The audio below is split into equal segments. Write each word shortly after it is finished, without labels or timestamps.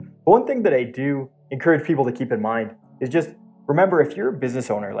But one thing that I do encourage people to keep in mind is just remember, if you're a business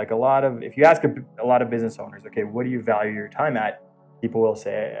owner, if you ask a lot of business owners, okay, what do you value your time at? People will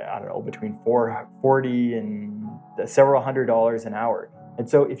say, I don't know, between $40 and several $100s an hour. And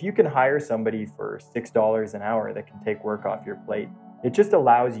so if you can hire somebody for $6 an hour that can take work off your plate, it just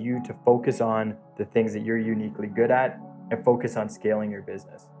allows you to focus on the things that you're uniquely good at and focus on scaling your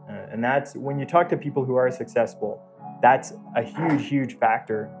business. And that's when you talk to people who are successful, that's a huge, huge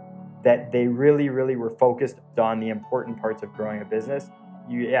factor, that they really, really were focused on the important parts of growing a business.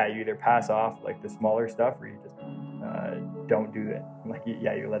 You either pass off like the smaller stuff, or you just don't do it.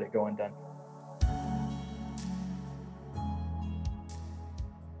 You let it go undone.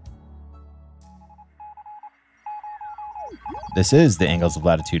 This is the Angles of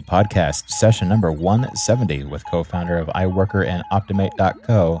Latitude podcast, session number 170 with co-founder of iWorker and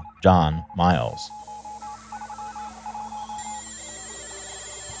Optimate.co, John Miles.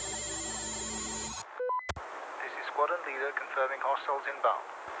 This is squadron leader confirming hostiles inbound.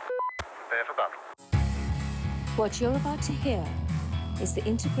 Prepare for battle. What you're about to hear is the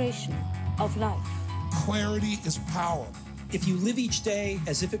integration of life. Clarity is power. If you live each day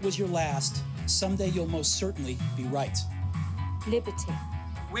as if it was your last, someday you'll most certainly be right. Liberty.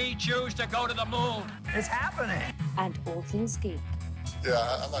 We choose to go to the moon. It's happening. And all things geek.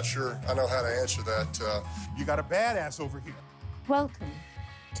 Yeah, I'm not sure I know how to answer that. You got a badass over here. Welcome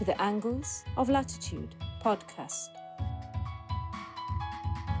to the Angles of Latitude podcast.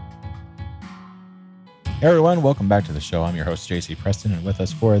 Hey everyone, welcome back to the show. I'm your host, JC Preston, and with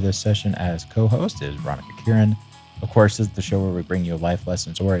us for this session as co-host is Veronica Kieran. Of course, this is the show where we bring you life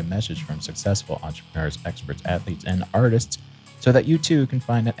lessons or a message from successful entrepreneurs, experts, athletes, and artists so that you too can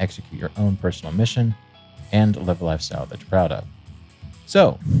find and execute your own personal mission and live a lifestyle that you're proud of.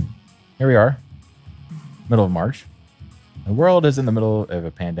 So, here we are, middle of March. The world is in the middle of a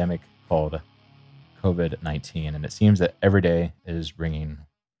pandemic called COVID-19, and it seems that every day is bringing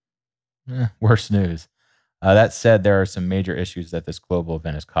worse news. That said, there are some major issues that this global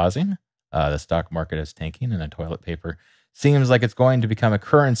event is causing. The stock market is tanking, and the toilet paper seems like it's going to become a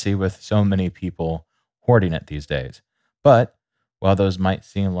currency with so many people hoarding it these days. But while those might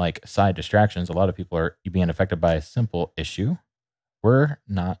seem like side distractions, a lot of people are being affected by a simple issue. We're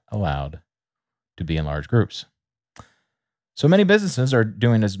not allowed to be in large groups. So many businesses are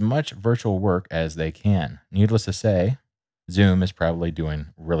doing as much virtual work as they can. Needless to say, Zoom is probably doing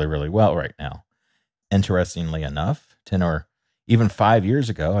really, really well right now. Interestingly enough, 10 or even 5 years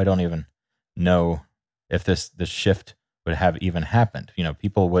ago, I don't even know if this shift would have even happened. You know,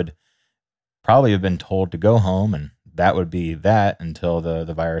 people would probably have been told to go home, and that would be that until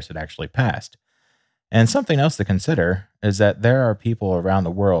the virus had actually passed. And something else to consider is that there are people around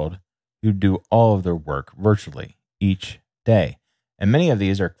the world who do all of their work virtually each day. And many of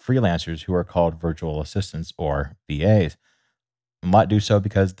these are freelancers who are called virtual assistants or VAs. A lot do so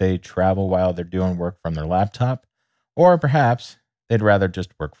because they travel while they're doing work from their laptop, or perhaps they'd rather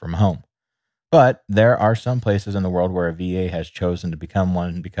just work from home. But there are some places in the world where a VA has chosen to become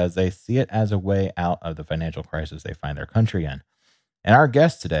one because they see it as a way out of the financial crisis they find their country in. And our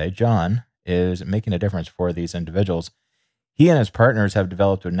guest today, John, is making a difference for these individuals. He and his partners have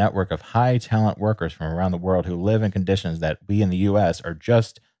developed a network of high talent workers from around the world who live in conditions that we in the U.S. are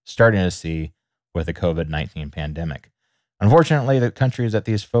just starting to see with the COVID-19 pandemic. Unfortunately, the countries that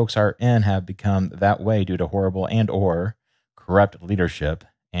these folks are in have become that way due to horrible and or corrupt leadership,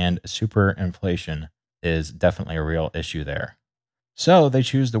 and superinflation is definitely a real issue there. So they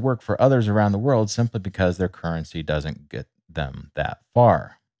choose to work for others around the world simply because their currency doesn't get them that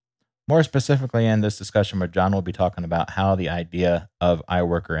far. More specifically, in this discussion with John, we'll be talking about how the idea of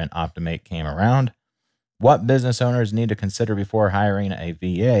iWorker and Optimate came around, what business owners need to consider before hiring a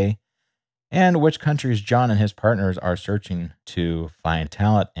VA, and which countries John and his partners are searching to find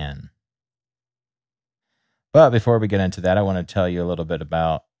talent in. But before we get into that, I want to tell you a little bit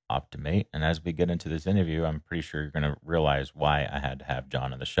about Optimate. And as we get into this interview, I'm pretty sure you're going to realize why I had to have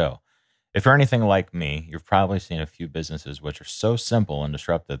John on the show. If you're anything like me, you've probably seen a few businesses which are so simple and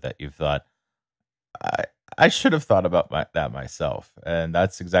disruptive that you've thought, I should have thought about that myself. And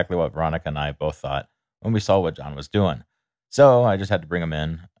that's exactly what Veronica and I both thought when we saw what John was doing. So I just had to bring him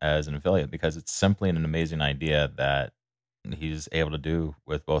in as an affiliate because it's simply an amazing idea that he's able to do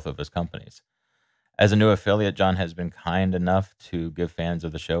with both of his companies. As a new affiliate, John has been kind enough to give fans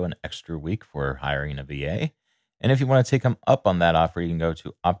of the show an extra week for hiring a VA. And if you want to take him up on that offer, you can go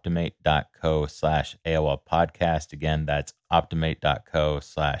to optimate.co/AOL podcast. Again, that's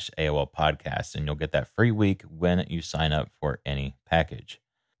optimate.co/AOL podcast. And you'll get that free week when you sign up for any package.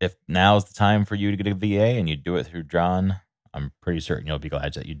 If now's the time for you to get a VA and you do it through John, I'm pretty certain you'll be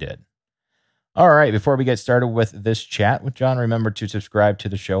glad that you did. All right, before we get started with this chat with John, remember to subscribe to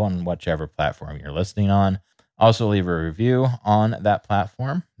the show on whichever platform you're listening on. Also, leave a review on that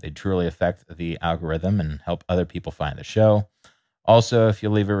platform. They truly affect the algorithm and help other people find the show. Also, if you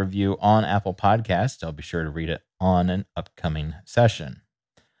leave a review on Apple Podcasts, I'll be sure to read it on an upcoming session.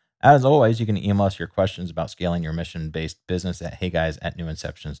 As always, you can email us your questions about scaling your mission-based business at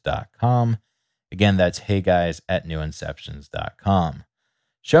heyguys@newinceptions.com. Again, that's heyguys@newinceptions.com.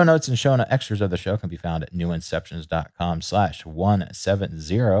 Show notes and show extras of the show can be found at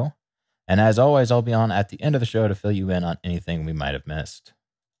newinceptions.com/170. And as always, I'll be on at the end of the show to fill you in on anything we might have missed.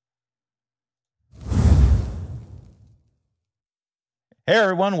 Hey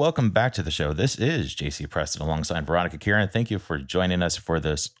everyone, welcome back to the show. This is JC Preston alongside Veronica Kieran. Thank you for joining us for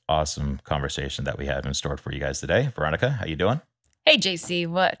this awesome conversation that we have in store for you guys today. Veronica, how you doing? Hey JC,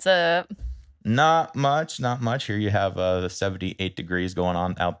 what's up? Not much. Here you have the 78 degrees going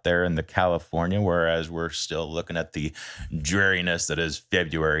on out there in the California, whereas we're still looking at the dreariness that is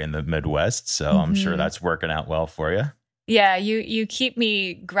February in the Midwest. So I'm sure that's working out well for you. Yeah, you keep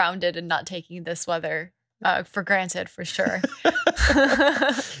me grounded and not taking this weather for granted, for sure.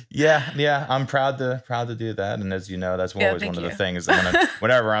 Yeah. I'm proud to do that. And as you know, that's always one of the things that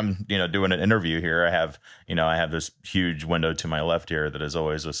whenever I'm, doing an interview here, I have this huge window to my left here that is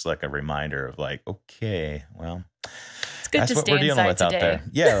always just like a reminder of like, okay, well, it's good that's to what stay we're dealing with today. out there.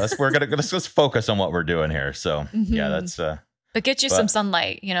 Yeah, let's focus on what we're doing here. So yeah, that's but get you some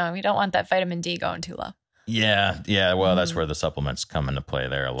sunlight. We don't want that vitamin D going too low. Yeah. Well, that's where the supplements come into play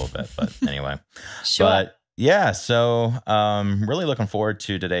there a little bit. But anyway, sure. But yeah, so really looking forward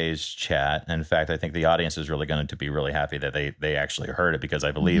to today's chat. In fact, I think the audience is really going to be really happy that they actually heard it, because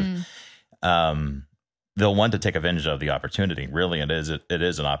I believe they'll want to take advantage of the opportunity. Really, it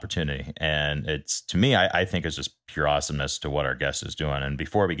is an opportunity, and it's, to me, I think it's just pure awesomeness to what our guest is doing. And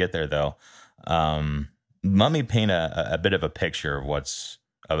before we get there, though, let me paint a bit of a picture of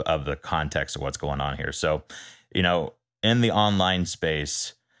of the context of what's going on here. So, in the online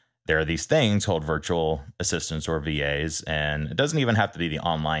space, there are these things called virtual assistants or VAs, and it doesn't even have to be the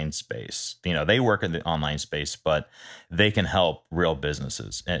online space. They work in the online space, but they can help real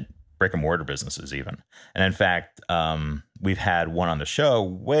businesses and brick and mortar businesses even. And in fact, we've had one on the show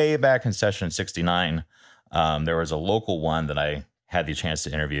way back in session 69. There was a local one that I had the chance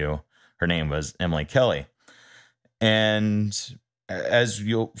to interview. Her name was Emily Kelly. And as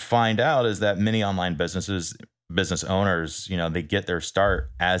you'll find out, is that many online business owners, they get their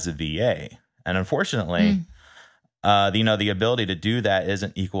start as a VA. And unfortunately, the ability to do that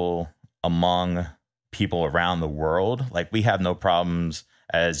isn't equal among people around the world. Like, we have no problems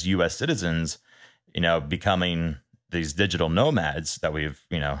as U.S. citizens, becoming these digital nomads that we've,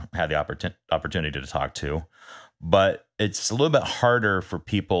 had the opportunity to talk to. But it's a little bit harder for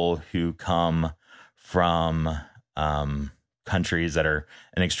people who come from countries that are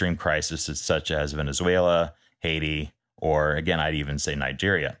in extreme crisis, such as Venezuela, Haiti, or again, I'd even say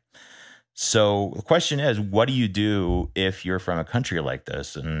Nigeria. So the question is, what do you do if you're from a country like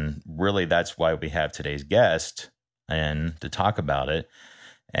this? And really, that's why we have today's guest and to talk about it.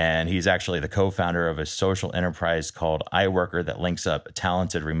 And he's actually the co-founder of a social enterprise called iWorker that links up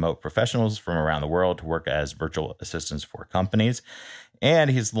talented remote professionals from around the world to work as virtual assistants for companies.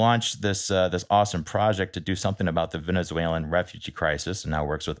 And he's launched this awesome project to do something about the Venezuelan refugee crisis, and now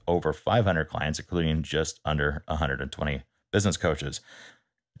works with over 500 clients, including just under 120 business coaches.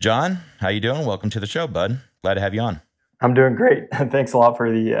 John, how you doing? Welcome to the show, bud. Glad to have you on. I'm doing great. Thanks a lot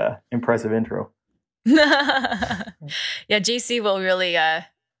for the impressive intro. Yeah, JC will really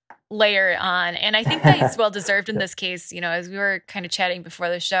layer on, and I think that it's well deserved in this case. As we were kind of chatting before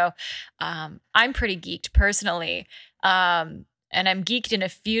the show, I'm pretty geeked personally. And I'm geeked in a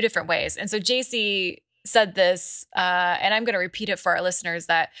few different ways. And so JC said this, and I'm going to repeat it for our listeners,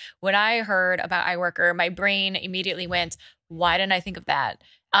 that when I heard about iWorker, my brain immediately went, why didn't I think of that?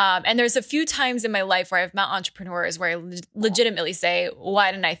 And there's a few times in my life where I've met entrepreneurs where I legitimately say,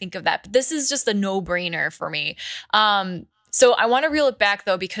 why didn't I think of that? But this is just a no-brainer for me. So I want to reel it back,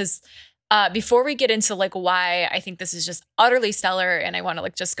 though, because before we get into like why I think this is just utterly stellar, and I want to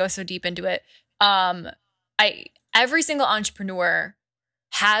like just go so deep into it, every single entrepreneur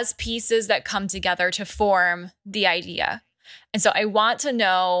has pieces that come together to form the idea. And so I want to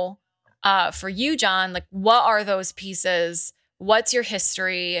know for you, John, like, what are those pieces? What's your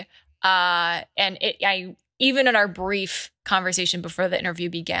history? And even in our brief conversation before the interview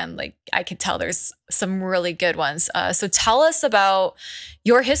began, like, I could tell there's some really good ones. So tell us about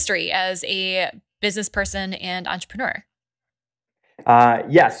your history as a business person and entrepreneur.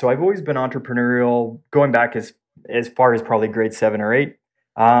 So I've always been entrepreneurial, going back as as far as probably grade 7 or 8.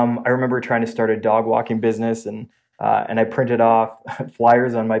 I remember trying to start a dog walking business, and I printed off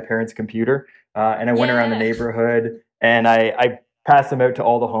flyers on my parents' computer, and I went around the neighborhood, and I passed them out to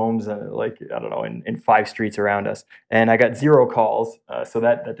all the homes, like, I don't know, in 5 streets around us. And I got 0 calls, so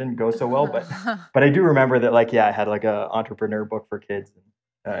that didn't go so well. But I do remember that, like, I had like a entrepreneur book for kids,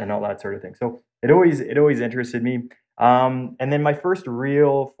 and all that sort of thing. So it always interested me. And then my first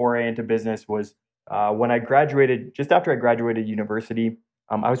real foray into business was when I graduated, just after I graduated university.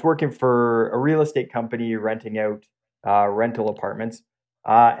 I was working for a real estate company renting out rental apartments.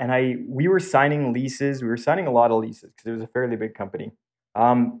 And we were signing leases. We were signing a lot of leases because it was a fairly big company.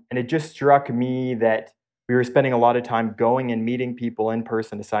 And it just struck me that we were spending a lot of time going and meeting people in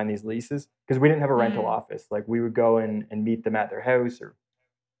person to sign these leases because we didn't have a rental office. Like, we would go and meet them at their house, or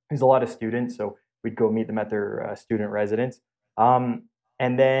there's a lot of students, so we'd go meet them at their student residence. And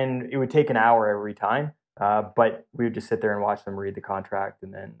then it would take an hour every time, but we would just sit there and watch them read the contract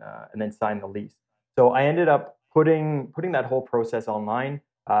and then sign the lease. So I ended up putting that whole process online.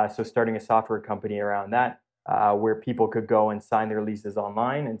 So starting a software company around that, where people could go and sign their leases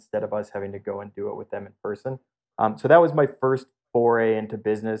online instead of us having to go and do it with them in person. So that was my first foray into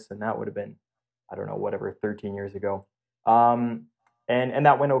business, and that would have been, I don't know, whatever, 13 years ago. And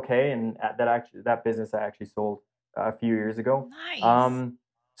that went okay, and that business I actually sold a few years ago. Nice.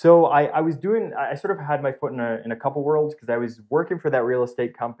 So I sort of had my foot in a couple worlds because I was working for that real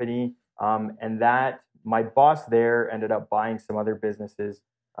estate company, and that my boss there ended up buying some other businesses.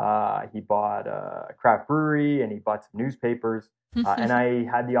 He bought a craft brewery, and he bought some newspapers, and I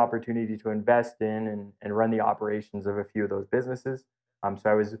had the opportunity to invest in and run the operations of a few of those businesses. So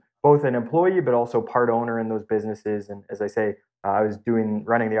I was both an employee but also part owner in those businesses, and as I say, I was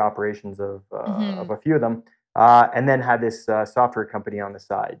running the operations of a few of them, and then had this software company on the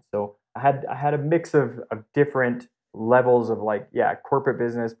side. So I had a mix of different levels of, like, corporate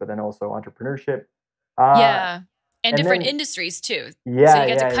business, but then also entrepreneurship. And different industries too. Yeah, so you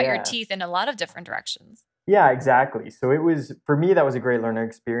get to cut your teeth in a lot of different directions. Yeah, exactly. So it was, for me, that was a great learning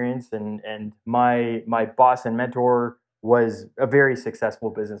experience, and my boss and mentor was a very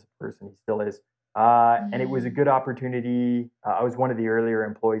successful business person. He still is. And it was a good opportunity. I was one of the earlier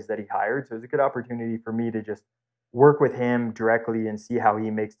employees that he hired. So it was a good opportunity for me to just work with him directly and see how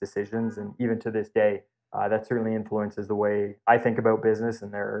he makes decisions. And even to this day, that certainly influences the way I think about business.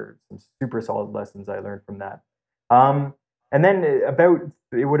 And there are some super solid lessons I learned from that. And then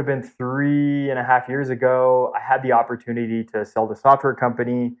it would have been 3.5 years ago, I had the opportunity to sell the software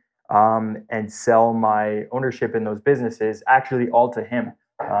company, and sell my ownership in those businesses, actually all to him.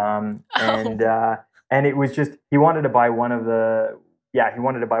 And it was just, he wanted to buy one of the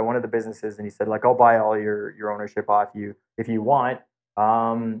businesses, and he said, like, I'll buy all your ownership off you if you want.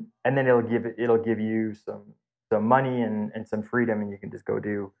 And then it'll give you some money and some freedom, and you can just go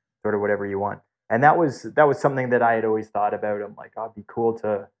do sort of whatever you want. And that was something that I had always thought about. I'm like, it'd be cool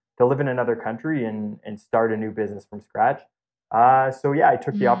to live in another country and start a new business from scratch. So I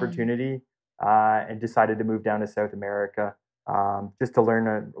took the opportunity, and decided to move down to South America, just to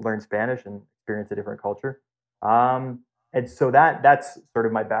learn Spanish and experience a different culture. And so that's sort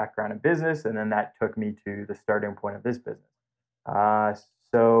of my background in business, and then that took me to the starting point of this business.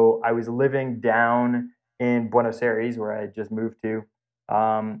 So I was living down in Buenos Aires, where I had just moved to,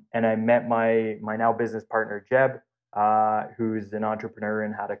 and I met my now business partner, Jeb, who's an entrepreneur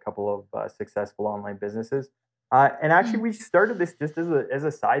and had a couple of successful online businesses. And actually, we started this just as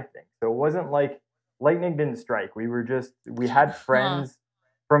a side thing. So it wasn't like lightning didn't strike. We had friends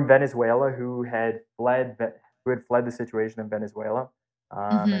from Venezuela who had fled the situation in Venezuela.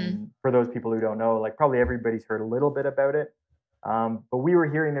 And for those people who don't know, like, probably everybody's heard a little bit about it. But we were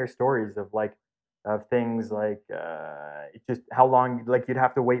hearing their stories of things like just how long, like, you'd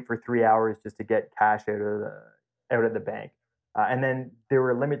have to wait for 3 hours just to get cash out of the bank, and then there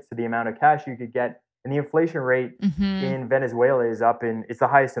were limits to the amount of cash you could get. And the inflation rate in Venezuela is it's the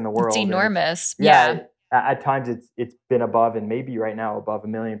highest in the world. It's enormous. At times it's been above, and maybe right now above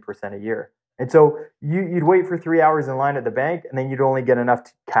 1,000,000% a year. And so you'd wait for 3 hours in line at the bank, and then you'd only get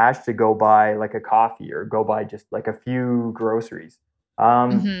enough cash to go buy like a coffee or go buy just like a few groceries.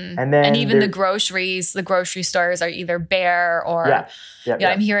 And even the grocery stores are either bare or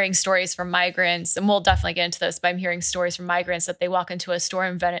I'm hearing stories from migrants, and we'll definitely get into this, but I'm hearing stories from migrants that they walk into a store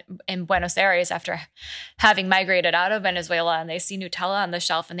in Buenos Aires after having migrated out of Venezuela, and they see Nutella on the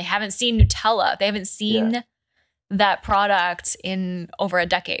shelf, and they haven't seen Nutella. They haven't seen that product in over a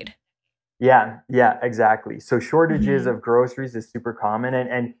decade. Yeah, exactly. So shortages of groceries is super common,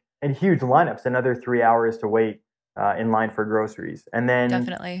 and huge lineups, another 3 hours to wait in line for groceries, and then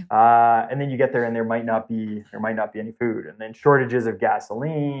Definitely. and then you get there and there might not be any food, and then shortages of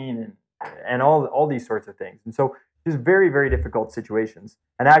gasoline and all these sorts of things, and so just very, very difficult situations.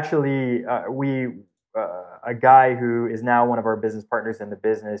 And actually, a guy who is now one of our business partners in the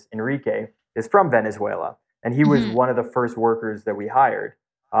business, Enrique, is from Venezuela, and he was one of the first workers that we hired.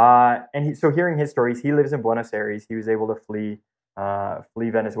 So hearing his stories, he lives in Buenos Aires. He was able to flee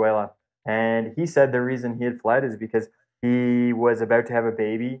Venezuela, and he said the reason he had fled is because he was about to have a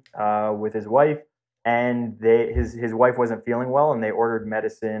baby with his wife, and his wife wasn't feeling well, and they ordered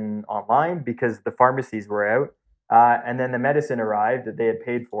medicine online because the pharmacies were out. And then the medicine arrived that they had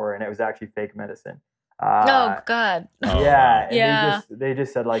paid for, and it was actually fake medicine. Oh God. Yeah. And Yeah. They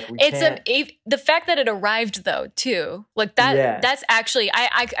just said like, the fact that it arrived though too, like that. Yeah. That's actually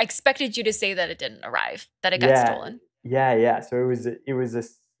I expected you to say that it didn't arrive, that it got stolen. Yeah. So it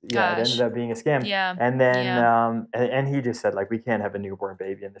ended up being a scam. Yeah. And then and he just said like, we can't have a newborn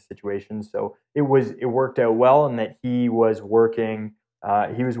baby in this situation. So it worked out well, and that he was working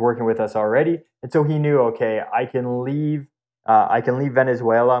with us already, and so he knew, okay, I can leave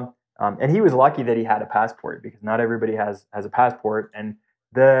Venezuela. And he was lucky that he had a passport, because not everybody has a passport, and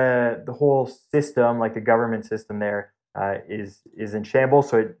the whole system, like the government system there, is in shambles.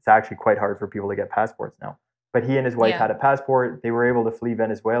 So it's actually quite hard for people to get passports now. But he and his wife had a passport. They were able to flee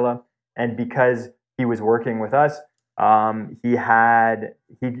Venezuela, and because he was working with us, he knew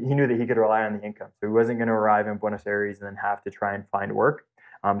that he could rely on the income. So he wasn't going to arrive in Buenos Aires and then have to try and find work.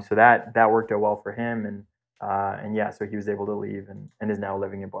 So that worked out well for him, and so he was able to leave and is now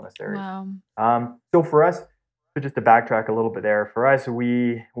living in Buenos Aires. Wow. So for us, just to backtrack a little bit there, for us,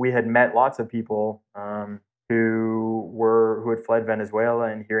 we had met lots of people who had fled Venezuela,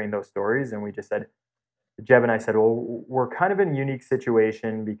 and hearing those stories, and we just said, Jeb and I said, well, we're kind of in a unique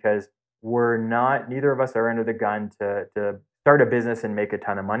situation because neither of us are under the gun to start a business and make a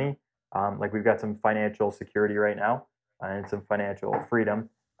ton of money. Like we've got some financial security right now and some financial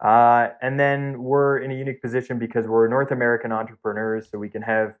freedom. And then we're in a unique position because we're North American entrepreneurs, so we can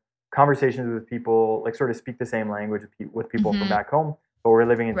have conversations with people, like sort of speak the same language with people from back home, but we're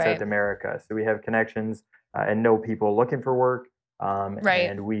living in South America. So we have connections and know people looking for work.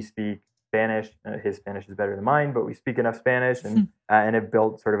 And we speak Spanish. His Spanish is better than mine, but we speak enough Spanish and have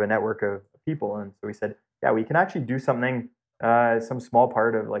built sort of a network of people. And so we said, yeah, we can actually do something, some small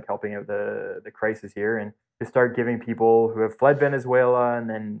part of like helping out the crisis here, and to start giving people who have fled Venezuela and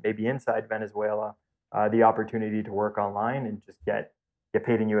then maybe inside Venezuela the opportunity to work online and just get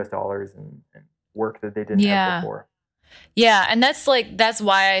paid in US dollars and work that they didn't have before. Yeah. And that's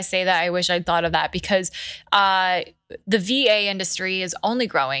why I say that I wish I'd thought of that, because the VA industry is only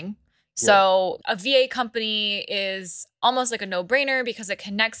growing. So a VA company is almost like a no-brainer because it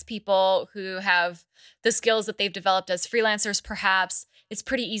connects people who have the skills that they've developed as freelancers, perhaps. It's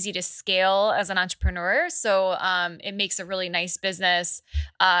pretty easy to scale as an entrepreneur. So it makes a really nice business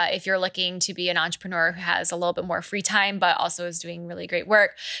if you're looking to be an entrepreneur who has a little bit more free time, but also is doing really great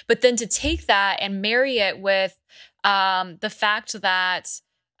work. But then to take that and marry it with the fact that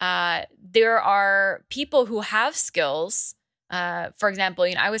there are people who have skills. For example,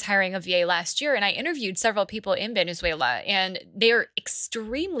 I was hiring a VA last year, and I interviewed several people in Venezuela, and they're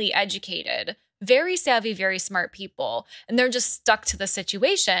extremely educated, very savvy, very smart people, and they're just stuck to the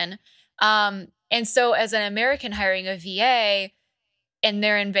situation. And so as an American hiring a VA, and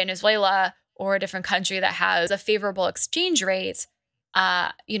they're in Venezuela or a different country that has a favorable exchange rate,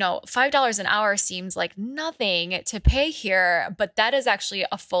 $5 an hour seems like nothing to pay here, but that is actually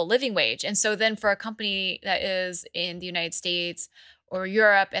a full living wage. And so then for a company that is in the United States or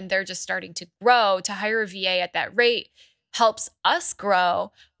Europe, and they're just starting to grow, to hire a VA at that rate helps us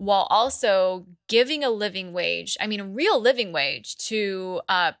grow while also giving a living wage, a real living wage to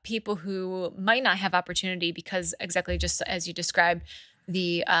people who might not have opportunity because exactly just as you described,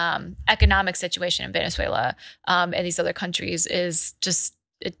 the economic situation in Venezuela and these other countries is just,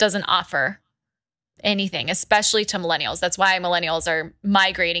 it doesn't offer anything, especially to millennials. That's why millennials are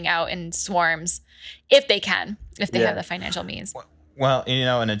migrating out in swarms if they can, if they have the financial means. Well,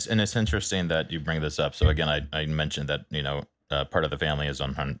 and it's interesting that you bring this up. So again, I mentioned that, part of the family is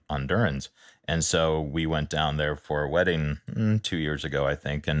on Hondurans. And so we went down there for a wedding 2 years ago, I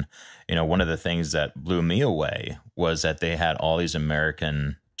think. And, one of the things that blew me away was that they had all these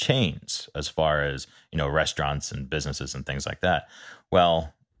American chains as far as, restaurants and businesses and things like that.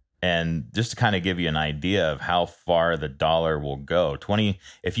 Well, and just to kind of give you an idea of how far the dollar will go,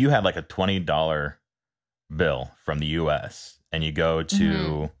 if you had like a $20 bill from the US and you go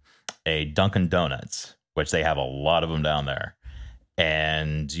to a Dunkin' Donuts, which they have a lot of them down there,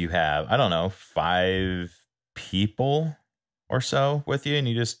 and you have, 5 people or so with you and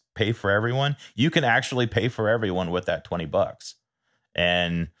you just pay for everyone, you can actually pay for everyone with that $20.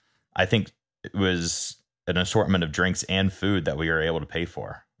 And I think it was an assortment of drinks and food that we were able to pay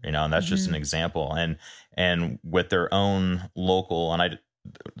for, and that's just an example. And with their own local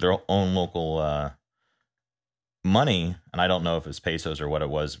money, and I don't know if it's pesos or what it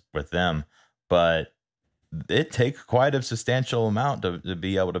was with them, but it takes quite a substantial amount to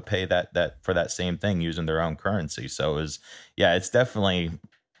be able to pay that for that same thing using their own currency. So it's definitely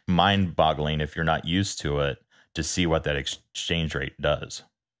mind boggling if you're not used to it to see what that exchange rate does.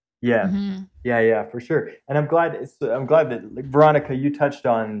 Yeah, yeah, for sure. And I'm glad that, like, Veronica, you touched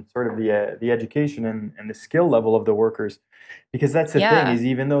on sort of the education and the skill level of the workers, because that's the thing, is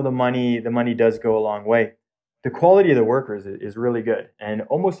even though the money does go a long way, the quality of the workers is really good. And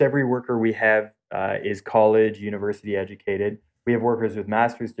almost every worker we have is college, university educated. We have workers with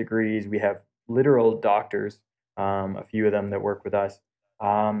master's degrees. We have literal doctors, a few of them that work with us.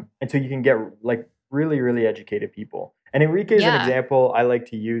 And so you can get like really, really educated people. And Enrique is an example I like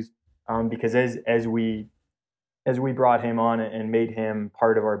to use, because as we brought him on and made him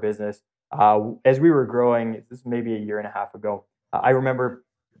part of our business, as we were growing, this is maybe a year and a half ago, I remember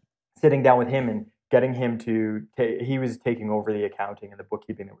sitting down with him and getting him to he was taking over the accounting and the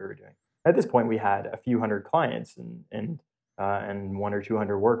bookkeeping that we were doing. At this point, we had a few hundred clients and 100 or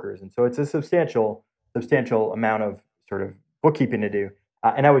 200 workers, and so it's a substantial amount of sort of bookkeeping to do.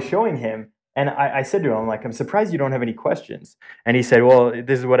 And I was showing him, and I said to him, like, I'm surprised you don't have any questions. And he said, well,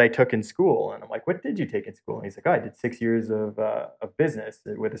 this is what I took in school. And I'm like, what did you take in school? And he's like, oh, I did 6 years of business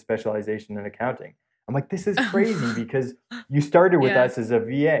with a specialization in accounting. I'm like, this is crazy, because you started with us as a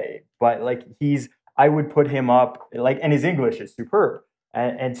VA, but like I would put him up, like, and his English is superb.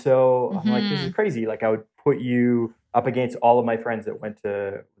 And so I'm like, this is crazy. Like, I would put you up against all of my friends that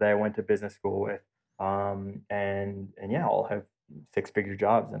I went to business school with. And yeah, all have 6-figure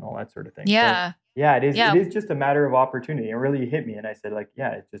jobs and all that sort of thing. Yeah. So, yeah, it is just a matter of opportunity. It really hit me. And I said, like,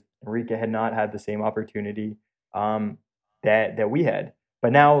 yeah, it's just Enrique had not had the same opportunity that we had.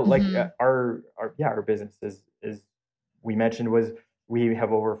 But now, like, our business is we mentioned, was we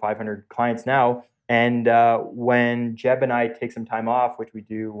have over 500 clients now. And when Jeb and I take some time off, which we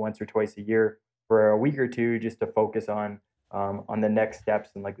do once or twice a year for a week or two, just to focus on the next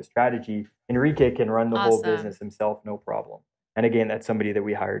steps and like the strategy, Enrique can run the whole business himself, no problem. And again, that's somebody that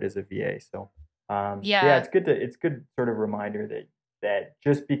we hired as a VA. So it's good sort of reminder that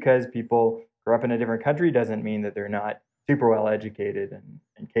just because people grew up in a different country doesn't mean that they're not super well educated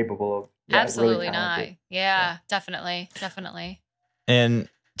and capable of absolutely really not. Yeah, definitely. And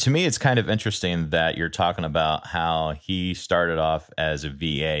to me, it's kind of interesting that you're talking about how he started off as a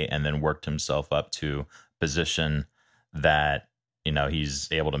VA and then worked himself up to a position that, he's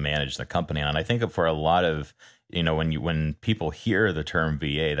able to manage the company. And I think for a lot of, when people hear the term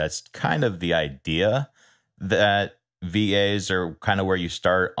VA, that's kind of the idea that VAs are kind of where you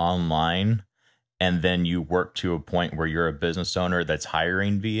start online and then you work to a point where you're a business owner that's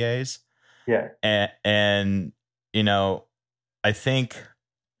hiring VAs. Yeah. And I think,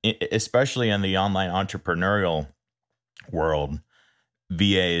 especially in the online entrepreneurial world,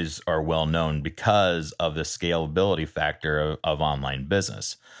 VAs are well known because of the scalability factor of online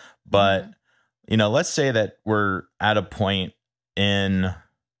business. But, let's say that we're at a point in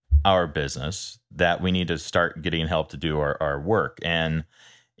our business that we need to start getting help to do our work. And,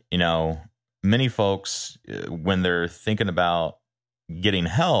 many folks, when they're thinking about getting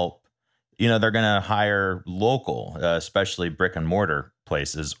help, they're going to hire local, especially brick and mortar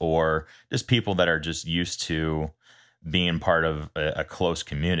places, or just people that are just used to being part of a close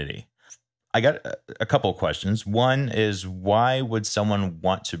community. I got a couple of questions. One is, why would someone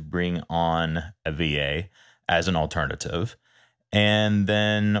want to bring on a VA as an alternative? And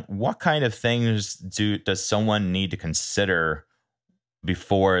then what kind of things does someone need to consider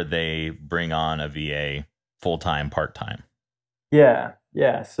before they bring on a VA full-time, part-time? Yeah.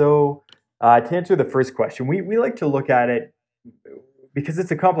 So to answer the first question, we like to look at it, because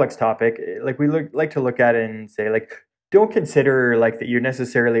it's a complex topic. Like, we like to look at it and say, like, don't consider like that you're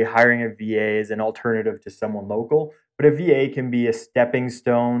necessarily hiring a VA as an alternative to someone local, but a VA can be a stepping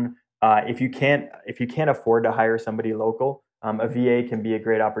stone. If you can't afford to hire somebody local, a VA can be a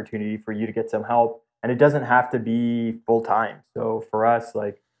great opportunity for you to get some help, and it doesn't have to be full time. So for us,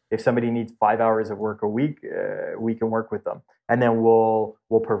 like, if somebody needs 5 hours of work a week, we can work with them, and then we'll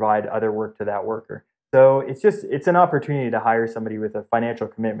provide other work to that worker. So it's an opportunity to hire somebody with a financial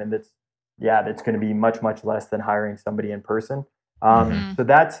commitment that's going to be much, much less than hiring somebody in person. So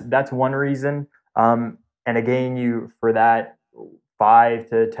that's one reason. And again, for that $5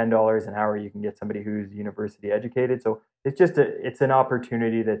 to $10 an hour, you can get somebody who's university educated. So it's an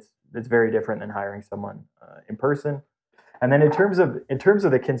opportunity that's very different than hiring someone in person. And then in terms of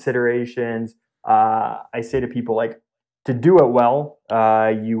the considerations, I say to people, like, to do it well,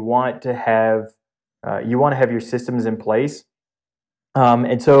 you want to have your systems in place,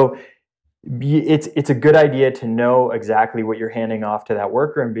 and so it's a good idea to know exactly what you're handing off to that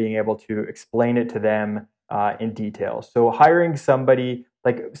worker and being able to explain it to them in detail. So hiring somebody,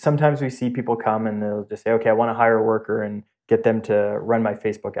 like, sometimes we see people come and they'll just say, okay, I want to hire a worker and get them to run my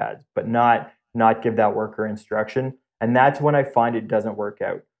Facebook ads, but not give that worker instruction. And that's when I find it doesn't work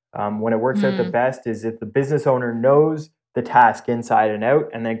out. When it works out the best is if the business owner knows the task inside and out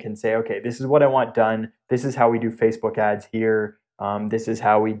and then can say, okay, this is what I want done. This is how we do Facebook ads here. This is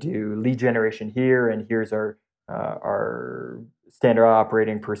how we do lead generation here, and here's our standard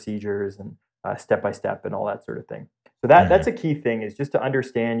operating procedures and step by step and all that sort of thing. So that's a key thing, is just to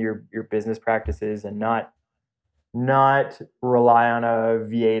understand your business practices and not rely on a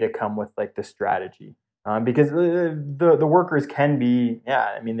VA to come with like the strategy, because the workers can be,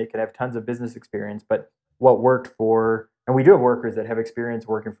 they can have tons of business experience, but what worked for, and we do have workers that have experience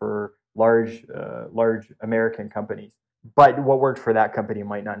working for large American companies. But what worked for that company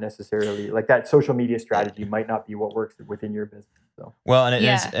might not necessarily, like, that social media strategy might not be what works within your business. So well,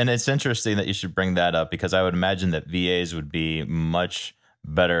 and it's interesting that you should bring that up, because I would imagine that VAs would be much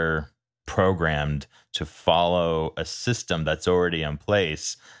better programmed to follow a system that's already in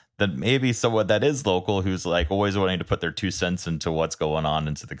place than maybe someone that is local who's like always wanting to put their 2 cents into what's going on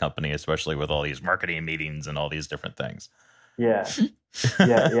into the company, especially with all these marketing meetings and all these different things. Yeah.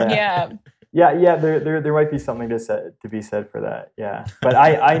 There might be something to be said for that. Yeah, but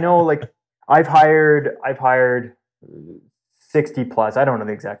I know, like, I've hired 60 plus. I don't know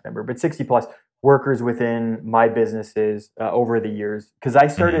the exact number, but 60 plus workers within my businesses over the years. Because I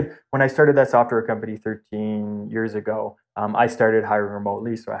started when I started that software company 13 years ago. I started hiring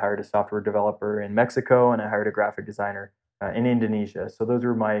remotely, so I hired a software developer in Mexico and I hired a graphic designer in Indonesia. So those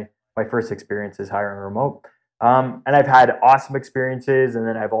were my first experiences hiring remote. And I've had awesome experiences, and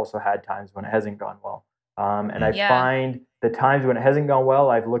then I've also had times when it hasn't gone well. And I find the times when it hasn't gone well,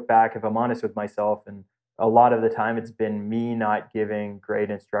 I've looked back, if I'm honest with myself, and a lot of the time it's been me not giving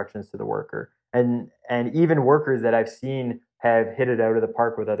great instructions to the worker. And even workers that I've seen have hit it out of the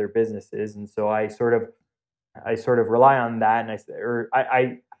park with other businesses. And so I sort of rely on that, and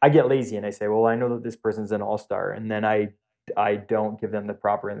I get lazy and I say, well, I know that this person's an all-star, and then I don't give them the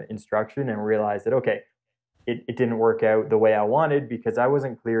proper instruction and realize that, okay, it didn't work out the way I wanted because I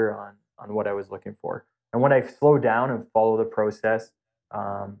wasn't clear on what I was looking for. And when I slow down and follow the process,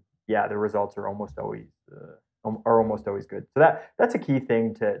 the results are almost always good. So that's a key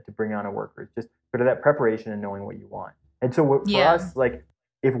thing to bring on a worker. It's just sort of that preparation and knowing what you want. And so for us, like,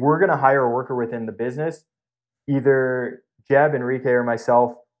 if we're going to hire a worker within the business, either Jeb, Enrique, or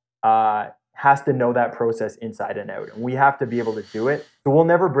myself has to know that process inside and out, and we have to be able to do it. So we'll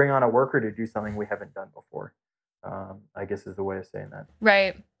never bring on a worker to do something we haven't done before. I guess is the way of saying that.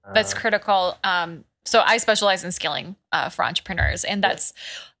 Right. That's critical. So I specialize in scaling for entrepreneurs, and that's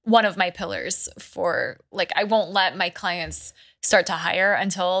one of my pillars for, like, I won't let my clients start to hire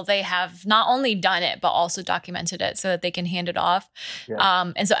until they have not only done it, but also documented it so that they can hand it off.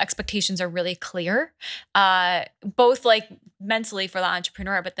 Yeah. And so expectations are really clear, both like mentally for the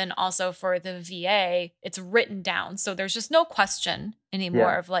entrepreneur, but then also for the VA, it's written down. So there's just no question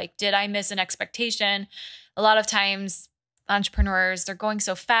anymore of like, did I miss an expectation? A lot of times entrepreneurs, they're going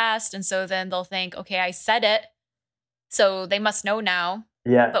so fast. And so then they'll think, okay, I said it, so they must know now.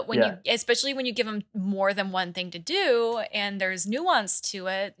 Yeah. But when especially when you give them more than one thing to do and there's nuance to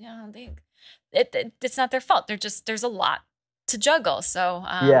it, it's not their fault. There's a lot to juggle. So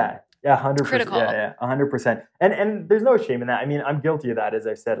 100%. critical. 100%. And there's no shame in that. I mean, I'm guilty of that, as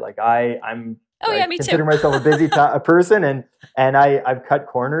I said. Like I'm me consider too. myself a busy person, and I've cut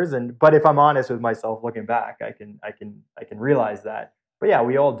corners. But if I'm honest with myself, looking back, I can realize that. But yeah,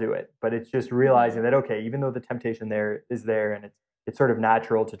 we all do it. But it's just realizing that, okay, even though the temptation there is there, and it's sort of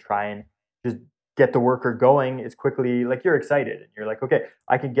natural to try and just get the worker going as quickly, like, you're excited and you're like, okay,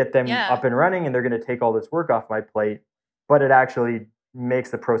 I can get them up and running and they're going to take all this work off my plate. But it actually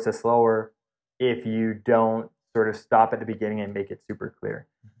makes the process slower if you don't sort of stop at the beginning and make it super clear.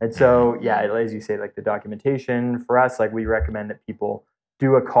 And so, as you say, like, the documentation for us, like, we recommend that people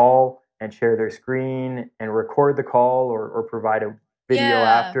do a call and share their screen and record the call or provide a video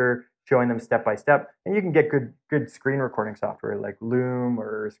after, showing them step by step. And you can get good screen recording software like Loom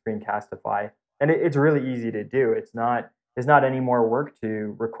or Screencastify. And it's really easy to do. It's not is not any more work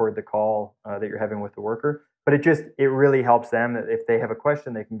to record the call that you're having with the worker, but it really helps them that if they have a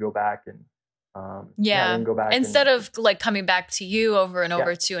question, they can go back and they can go back instead of like coming back to you over and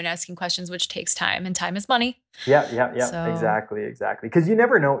over too and asking questions, which takes time, and time is money. Yeah. So. Exactly. Because you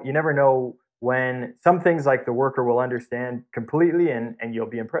never know when some things like the worker will understand completely and you'll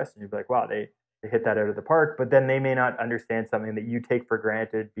be impressed and you'll be like, wow, they hit that out of the park. But then they may not understand something that you take for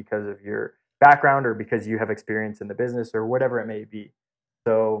granted because of your background or because you have experience in the business or whatever it may be.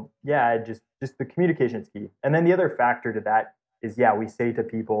 So yeah, just the communication is key. And then the other factor to that is, we say to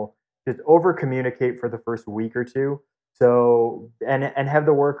people, just over communicate for the first week or two. So, and have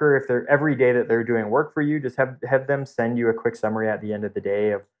the worker, if they're every day that they're doing work for you, just have them send you a quick summary at the end of the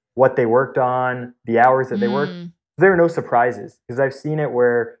day of what they worked on, the hours that they worked. There are no surprises, because I've seen it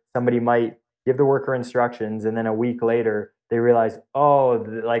where somebody might give the worker instructions and then a week later they realize,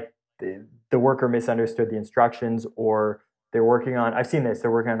 the worker misunderstood the instructions, or I've seen this,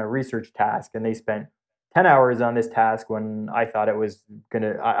 they're working on a research task and they spent 10 hours on this task when I thought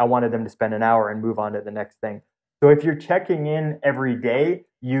I wanted them to spend an hour and move on to the next thing. So if you're checking in every day,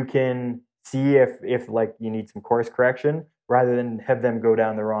 you can see if like you need some course correction rather than have them go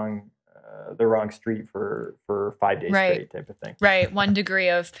down the wrong street for 5 days straight type of thing. Right. 1 degree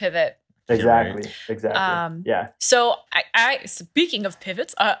of pivot. Exactly. So I speaking of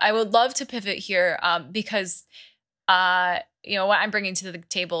pivots, I would love to pivot here because what I'm bringing to the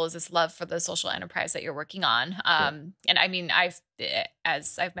table is this love for the social enterprise that you're working on. And I mean,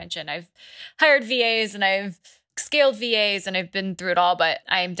 as I've mentioned, I've hired VAs and I've scaled VAs and I've been through it all, but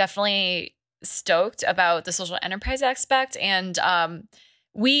I'm definitely stoked about the social enterprise aspect. And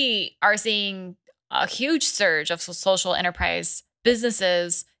we are seeing a huge surge of social enterprise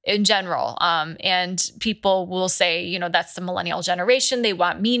businesses in general. And people will say, that's the millennial generation. They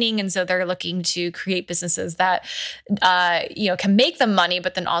want meaning. And so they're looking to create businesses that, can make them money,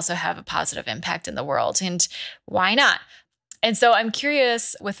 but then also have a positive impact in the world. And why not? And so I'm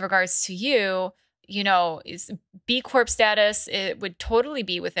curious with regards to you, is B Corp status, it would totally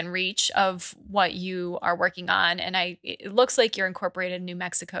be within reach of what you are working on. And it looks like you're incorporated in New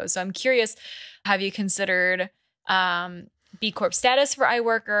Mexico. So I'm curious, have you considered B Corp status for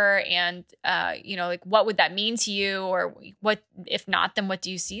iWorker? And, what would that mean to you? Or what, if not, then what do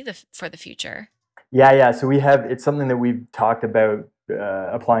you see for the future? Yeah. So it's something that we've talked about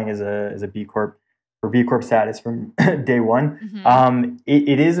applying as a B Corp for B Corp status from day one. Mm-hmm.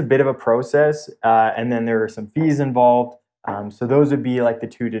 It is a bit of a process, and then there are some fees involved. So those would be like the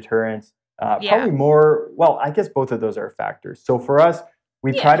two deterrents. Probably more. Well, I guess both of those are factors. So for us,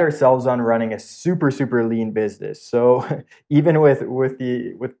 we pride ourselves on running a super, super lean business. So even with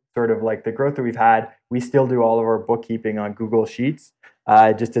sort of like the growth that we've had, we still do all of our bookkeeping on Google Sheets,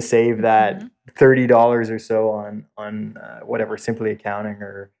 just to save that $30 or so on whatever, Simply Accounting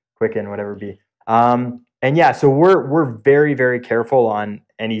or Quicken, whatever it be. So we're very, very careful on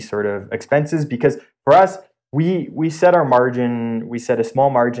any sort of expenses, because for us, we set our margin, we set a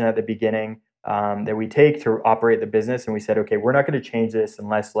small margin at the beginning that we take to operate the business, and we said, okay, we're not going to change this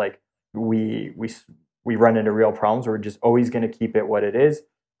unless like we run into real problems. We're just always going to keep it what it is,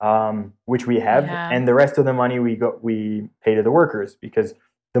 which we have, and the rest of the money we pay to the workers, because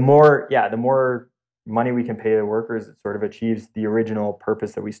the more money we can pay the workers, it sort of achieves the original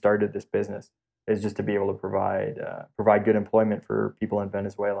purpose that we started this business, is just to be able to provide good employment for people in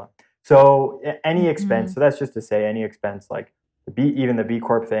Venezuela. So any expense, so that's just to say any expense, like even the B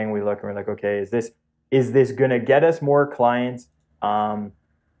Corp thing, we look and we're like, okay, is this going to get us more clients to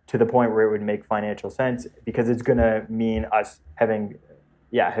the point where it would make financial sense, because it's going to mean us having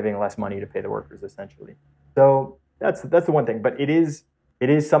less money to pay the workers essentially. So that's the one thing, but it is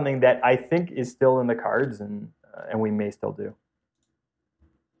something that I think is still in the cards, and we may still do.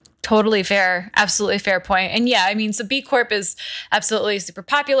 Totally fair. Absolutely fair point. And yeah, I mean, so B Corp is absolutely super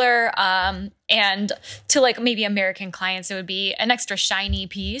popular. And to like maybe American clients, it would be an extra shiny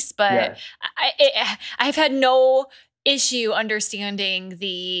piece, but I've had no issue understanding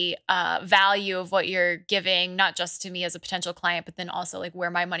the value of what you're giving, not just to me as a potential client, but then also like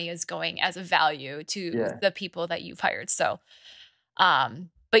where my money is going as a value to the people that you've hired. So,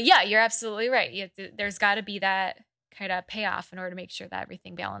 but yeah, you're absolutely right. There's got to be that kind of payoff in order to make sure that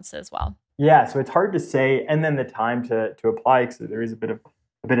everything balances well. Yeah, so it's hard to say, and then the time to apply, because there is a bit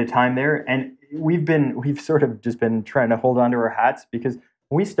of time there, and we've sort of just been trying to hold on to our hats, because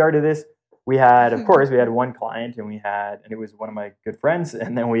when we started this, we had, of course, we had one client, and it was one of my good friends,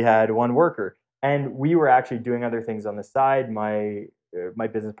 and then we had one worker, and we were actually doing other things on the side. My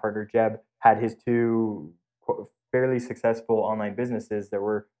business partner Jeb had his two fairly successful online businesses that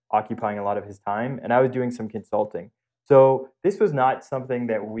were occupying a lot of his time, and I was doing some consulting. So this was not something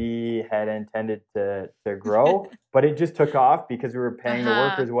that we had intended to grow, but it just took off because we were paying the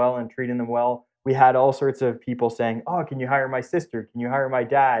workers well and treating them well. We had all sorts of people saying, "Oh, can you hire my sister? Can you hire my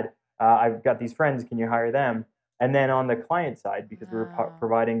dad? I've got these friends. Can you hire them?" And then on the client side, because we were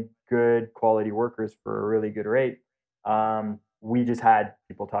providing good quality workers for a really good rate, we just had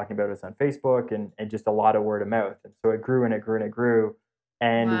people talking about us on Facebook and just a lot of word of mouth. And so it grew and it grew and it grew.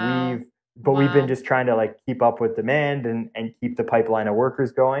 And we've been just trying to like keep up with demand and keep the pipeline of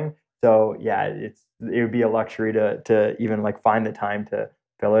workers going. So yeah, it would be a luxury to even like find the time to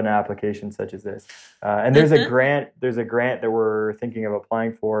fill in an application such as this. And there's a grant that we're thinking of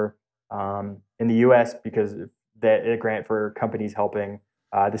applying for in the U.S. because that a grant for companies helping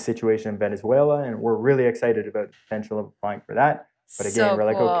the situation in Venezuela, and we're really excited about the potential of applying for that. But again, we're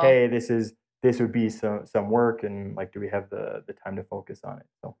like, okay, this would be some work, and like, do we have the time to focus on it?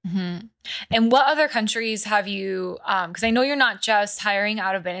 So, And what other countries have you? Because I know you're not just hiring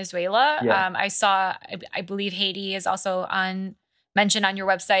out of Venezuela. Yeah. I saw, I believe Haiti is also mentioned on your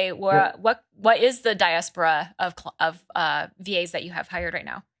website. What is the diaspora of VAs that you have hired right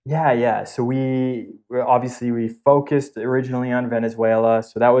now? Yeah. So we focused originally on Venezuela.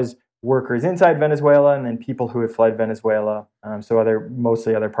 So that was workers inside Venezuela and then people who had fled Venezuela. So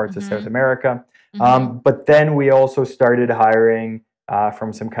mostly other parts of South America. But then we also started hiring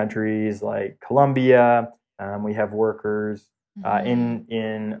from some countries like Colombia. We have workers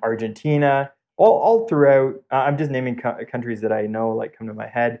in Argentina, all throughout. I'm just naming countries that I know like come to my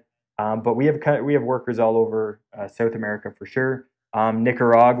head. But we have workers all over South America for sure.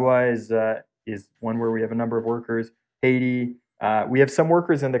 Nicaragua is one where we have a number of workers. Haiti. We have some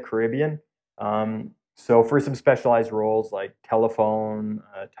workers in the Caribbean. So for some specialized roles like telephone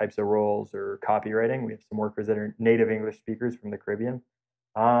types of roles or copywriting, we have some workers that are native English speakers from the Caribbean.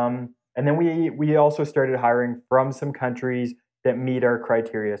 And then we also started hiring from some countries that meet our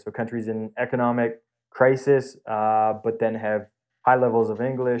criteria. So countries in economic crisis, but then have high levels of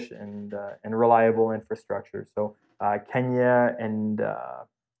English and reliable infrastructure. So Kenya and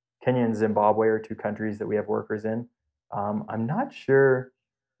Zimbabwe are two countries that we have workers in. I'm not sure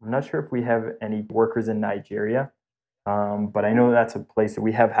if we have any workers in Nigeria, but I know that's a place that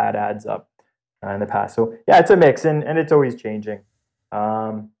we have had ads up in the past. So yeah, it's a mix and it's always changing.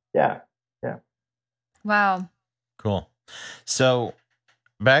 Yeah. Wow. Cool. So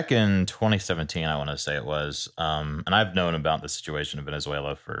back in 2017, I want to say it was, and I've known about the situation in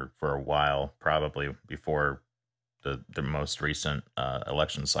Venezuela for a while, probably before the most recent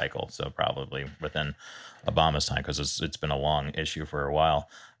election cycle. So probably within Obama's time, because it's been a long issue for a while.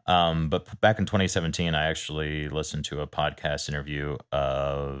 But back in 2017, I actually listened to a podcast interview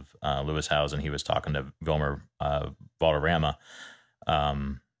of Lewis Howes, and he was talking to Vilmer Valderrama,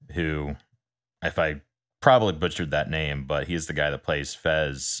 who, if I probably butchered that name, but he's the guy that plays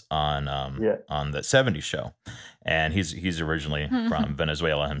Fez on the 70s show, and he's originally from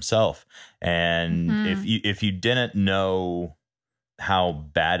Venezuela himself. And if you didn't know how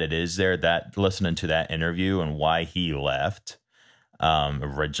bad it is there, that listening to that interview and why he left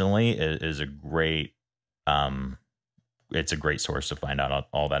originally is a great it's a great source to find out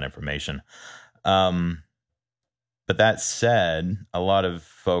all that information. But that said, a lot of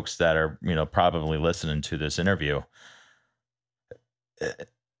folks that are, probably listening to this interview,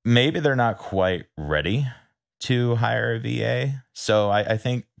 maybe they're not quite ready to hire a VA. So I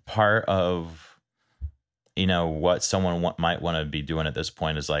think part of, what someone might want to be doing at this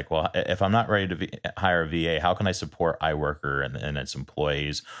point is like, well, if I'm not ready to hire a VA, how can I support iWorker and its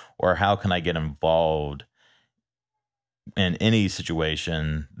employees? Or how can I get involved in any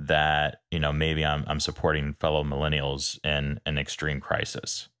situation that, maybe I'm supporting fellow millennials in an extreme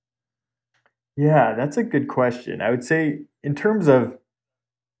crisis? Yeah, that's a good question. I would say in terms of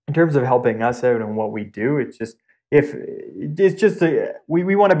helping us out and what we do,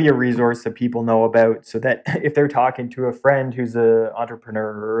 we want to be a resource that people know about, so that if they're talking to a friend who's an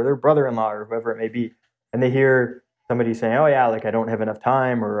entrepreneur or their brother-in-law or whoever it may be, and they hear somebody saying, "Oh yeah, like I don't have enough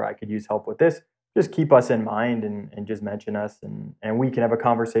time," or "I could use help with this," just keep us in mind and just mention us, and we can have a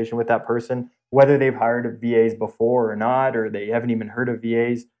conversation with that person, whether they've hired VAs before or not, or they haven't even heard of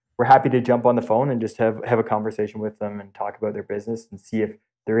VAs. We're happy to jump on the phone and just have a conversation with them and talk about their business and see if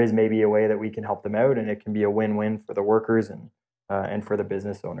there is maybe a way that we can help them out, and it can be a win-win for the workers and for the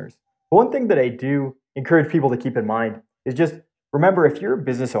business owners. But one thing that I do encourage people to keep in mind is just remember, if you're a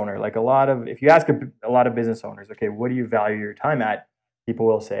business owner, like if you ask a lot of business owners, okay, what do you value your time at? People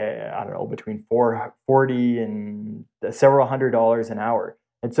will say, I don't know, between $40 and several $100s an hour.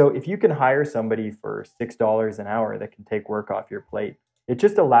 And so if you can hire somebody for $6 an hour that can take work off your plate, it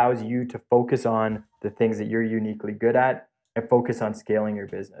just allows you to focus on the things that you're uniquely good at and focus on scaling your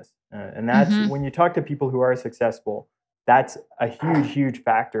business. And that's when you talk to people who are successful, that's a huge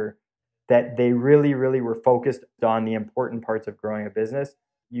factor, that they really were focused on the important parts of growing a business.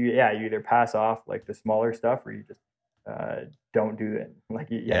 You either pass off like the smaller stuff, or you just don't do it. Like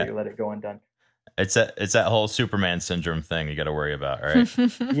you let it go undone. It's that whole Superman syndrome thing you got to worry about, right?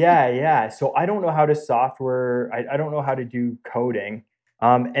 Yeah. So I don't know how to software. I don't know how to do coding.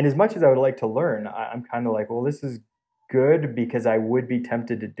 And as much as I would like to learn, I'm kind of like, well, this is good because I would be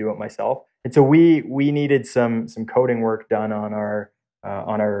tempted to do it myself. And so we needed some coding work done on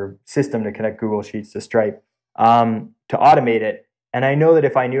our system to connect Google Sheets to Stripe, to automate it. And I know that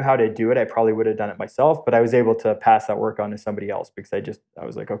if I knew how to do it, I probably would have done it myself, but I was able to pass that work on to somebody else because I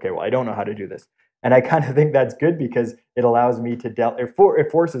was like, okay, well, I don't know how to do this. And I kind of think that's good because it allows me to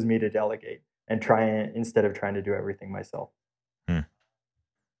it forces me to delegate and instead of trying to do everything myself.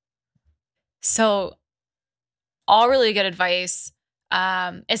 So all really good advice,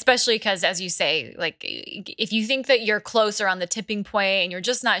 especially because, as you say, like if you think that you're closer on the tipping point and you're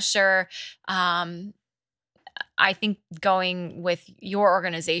just not sure, I think going with your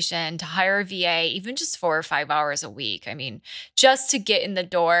organization to hire a VA, even just 4 or 5 hours a week, I mean, just to get in the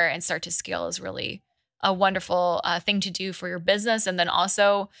door and start to scale is really a wonderful thing to do for your business. And then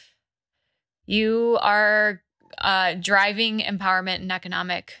also you are driving empowerment and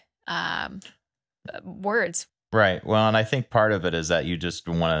economic words. Right. Well, and I think part of it is that you just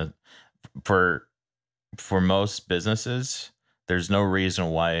want to, for most businesses, there's no reason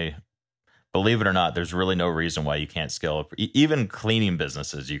why, believe it or not, there's really no reason why you can't scale. Even cleaning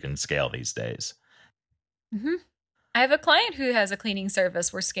businesses, you can scale these days. Mm-hmm. I have a client who has a cleaning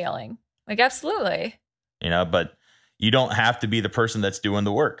service we're scaling. Like, absolutely. But you don't have to be the person that's doing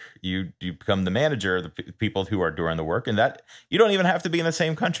the work. You become the manager of the people who are doing the work, and that you don't even have to be in the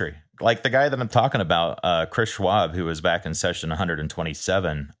same country. Like the guy that I'm talking about, Chris Schwab, who was back in session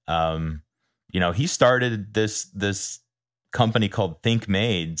 127. He started this company called Think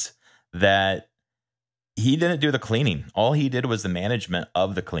Maids that he didn't do the cleaning. All he did was the management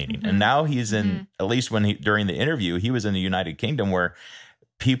of the cleaning. Mm-hmm. And now he's in, at least during the interview, he was in the United Kingdom where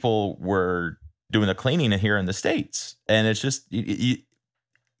people were doing the cleaning here in the States. And it's just, you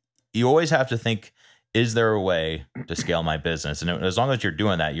always have to think, is there a way to scale my business? And as long as you're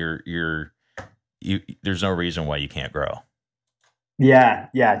doing that, there's no reason why you can't grow.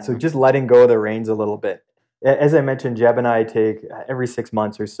 Yeah. So just letting go of the reins a little bit. As I mentioned, Jeb and I take every 6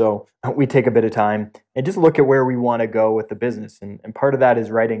 months or so, we take a bit of time and just look at where we want to go with the business. And part of that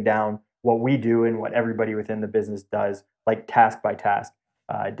is writing down what we do and what everybody within the business does, like task by task,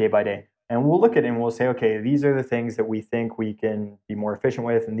 day by day. And we'll look at it and we'll say, okay, these are the things that we think we can be more efficient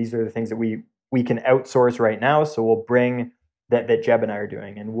with. And these are the things that we can outsource right now. So we'll bring that Jeb and I are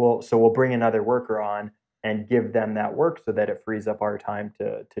doing. And we'll bring another worker on and give them that work so that it frees up our time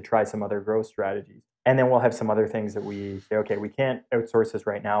to try some other growth strategies. And then we'll have some other things that we say, okay, we can't outsource this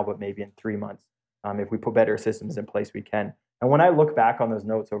right now, but maybe in 3 months, if we put better systems in place, we can. And when I look back on those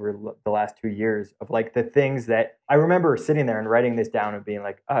notes over the last 2 years of like the things that I remember sitting there and writing this down and being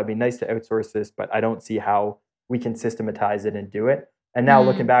like, oh, it'd be nice to outsource this, but I don't see how we can systematize it and do it. And now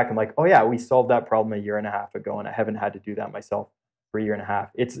looking back, I'm like, oh yeah, we solved that problem 1.5 years ago, and I haven't had to do that myself for 1.5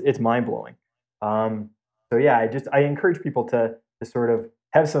 years. It's mind blowing. So yeah, I encourage people to sort of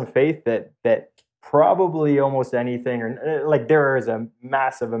have some faith that probably almost anything, or like there is a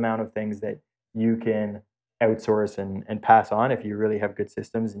massive amount of things that you can outsource and pass on if you really have good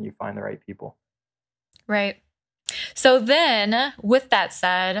systems and you find the right people. Right. So then, with that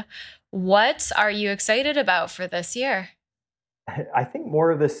said, what are you excited about for this year? I think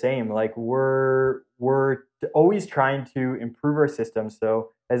more of the same. Like we're always trying to improve our system. So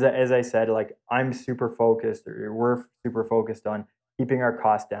as I said, like I'm super focused, or we're super focused on keeping our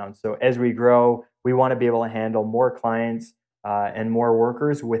costs down. So as we grow, we want to be able to handle more clients and more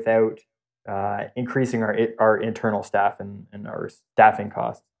workers without increasing our internal staff and our staffing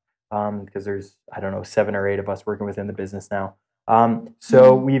costs. Because there's, 7 or 8 of us working within the business now.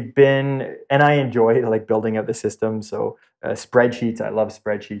 So we've been, and I enjoy like building up the system. So spreadsheets, I love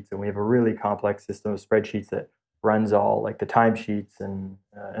spreadsheets, and we have a really complex system of spreadsheets that runs all like the timesheets and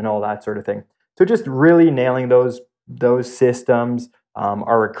all that sort of thing. So just really nailing those systems,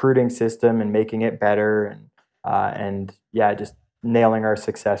 our recruiting system and making it better, and just nailing our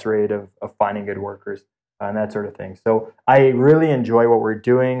success rate of finding good workers and that sort of thing. So I really enjoy what we're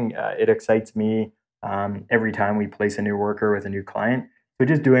doing. It excites me every time we place a new worker with a new client. So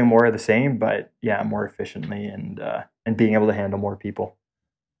just doing more of the same, but more efficiently and being able to handle more people.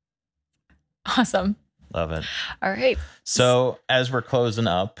 Awesome. Love it. All right. So as we're closing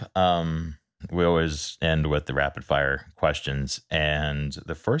up, we always end with the rapid fire questions. And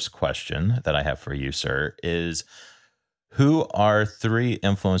the first question that I have for you, sir, is who are 3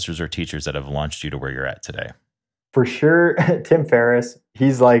 influencers or teachers that have launched you to where you're at today? For sure, Tim Ferriss.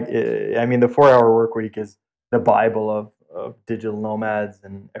 He's like, I mean, the 4-hour work week is the Bible of digital nomads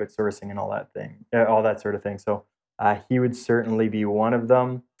and outsourcing and all all that sort of thing. So he would certainly be one of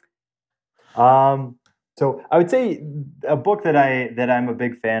them. So I would say a book that I'm a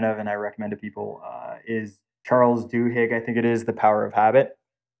big fan of and I recommend to people is Charles Duhigg. I think it is The Power of Habit.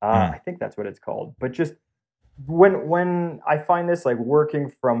 I think that's what it's called. But just when I find this, like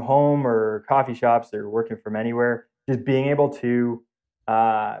working from home or coffee shops or working from anywhere, just being able to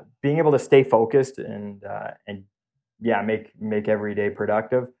stay focused and make every day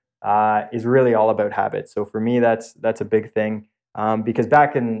productive is really all about habits. So for me, that's a big thing. Because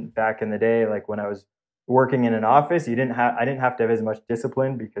back in the day, like when I was working in an office, I didn't have to have as much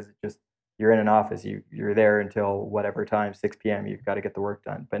discipline because you're in an office, you're there until whatever time, 6 p.m. You've got to get the work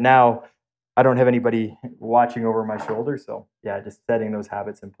done. But now I don't have anybody watching over my shoulder, so yeah, just setting those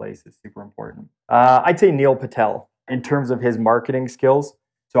habits in place is super important. I'd say Neil Patel in terms of his marketing skills.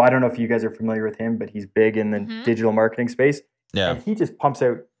 So I don't know if you guys are familiar with him, but he's big in the digital marketing space. Yeah, and he just pumps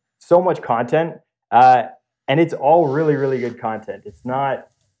out so much content. And it's all really, really good content. It's not,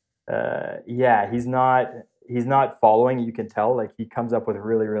 he's not following. You can tell, like he comes up with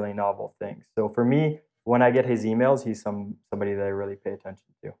really, really novel things. So for me, when I get his emails, he's somebody that I really pay attention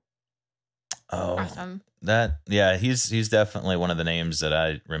to. Oh, awesome. He's definitely one of the names that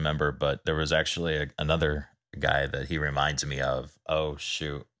I remember. But there was actually another guy that he reminds me of. Oh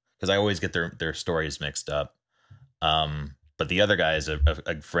shoot, because I always get their stories mixed up. But the other guy is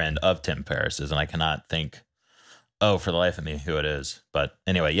a friend of Tim Ferriss's, and I cannot think. Oh, for the life of me, who it is. But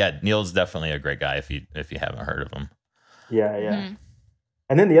anyway, yeah, Neil's definitely a great guy if you haven't heard of him. Yeah. Mm-hmm.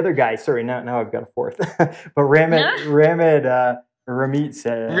 And then the other guy, sorry, now I've got a fourth. But Ramit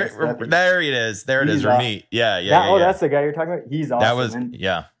Sethi. There it is. There it is, Ramit. Yeah. Oh, that's the guy you're talking about? He's awesome. That was,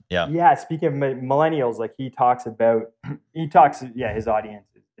 yeah. Yeah, speaking of millennials, like his audience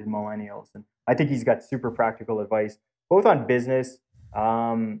is millennials. And I think he's got super practical advice, both on business,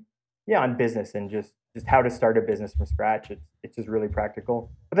 on business and just how to start a business from scratch. It's just really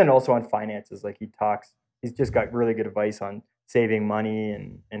practical. But then also on finances, like he's just got really good advice on saving money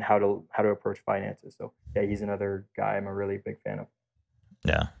and how to approach finances. So yeah, he's another guy I'm a really big fan of.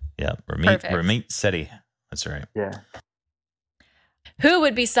 Yeah. Ramit Sethi. That's right. Yeah. Who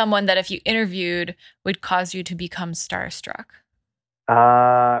would be someone that if you interviewed would cause you to become starstruck?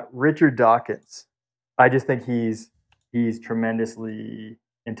 Richard Dawkins. I just think he's tremendously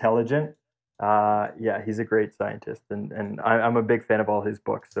intelligent. He's a great scientist, and I'm a big fan of all his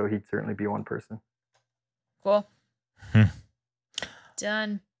books, so he'd certainly be one person. Cool.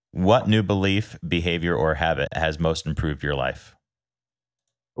 Done. What new belief, behavior, or habit has most improved your life?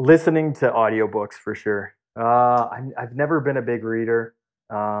 Listening to audiobooks for sure. I've never been a big reader.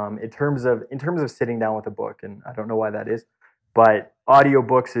 In terms of sitting down with a book, and I don't know why that is, but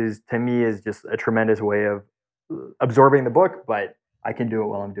audiobooks is just a tremendous way of absorbing the book, but I can do it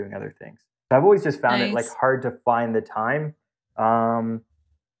while I'm doing other things. So I've always just found it like hard to find the time. And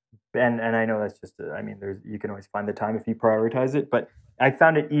I know that's just, you can always find the time if you prioritize it, but I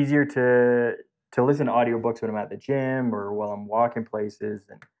found it easier to listen to audiobooks when I'm at the gym or while I'm walking places.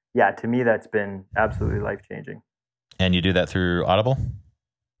 And yeah, to me, that's been absolutely life-changing. And you do that through Audible?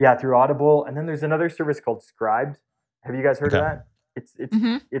 Yeah, through Audible. And then there's another service called Scribd. Have you guys heard of that?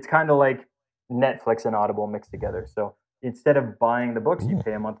 It's kind of like Netflix and Audible mixed together. So instead of buying the books, you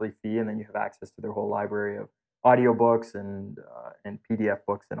pay a monthly fee, and then you have access to their whole library of audiobooks and PDF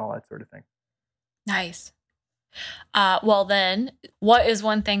books and all that sort of thing. Nice. Well, then, what is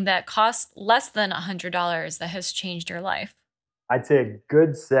one thing that costs less than $100 that has changed your life? I'd say a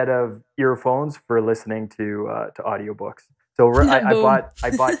good set of earphones for listening to audiobooks. So I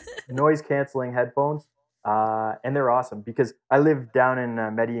bought noise canceling headphones, and they're awesome because I live down in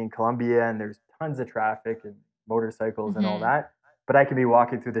Medellin, Colombia, and there's tons of traffic and motorcycles and all that. But I can be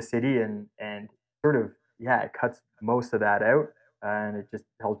walking through the city and sort of it cuts most of that out, and it just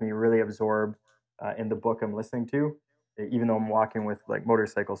helps me really absorb in the book I'm listening to, even though I'm walking with like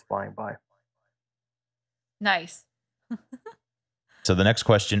motorcycles flying by. Nice. So the next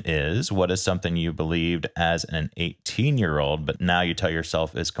question is, what is something you believed as an 18-year-old, but now you tell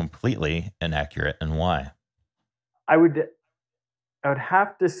yourself is completely inaccurate, and why? I would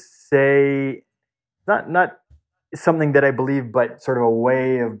have to say not something that I believe, but sort of a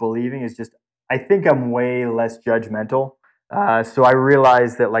way of believing is just, I think I'm way less judgmental So I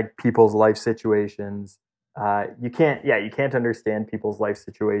realized that like people's life situations, you can't understand people's life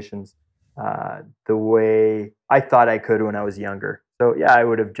situations the way I thought I could when I was younger. So yeah, I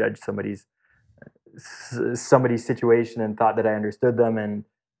would have judged somebody's situation and thought that I understood them and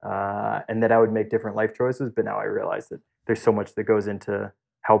that I would make different life choices. But now I realize that there's so much that goes into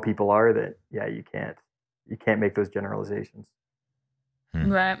how people are that yeah, you can't make those generalizations.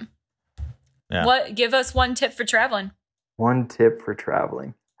 Right. Yeah. Give us one tip for traveling. One tip for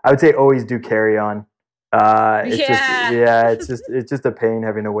traveling. I would say always do carry on. It's just a pain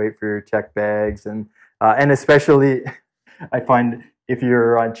having to wait for your check bags and especially I find if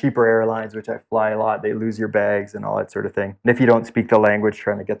you're on cheaper airlines, which I fly a lot, they lose your bags and all that sort of thing. And if you don't speak the language,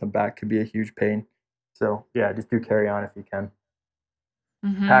 trying to get them back can be a huge pain. So yeah, just do carry on if you can.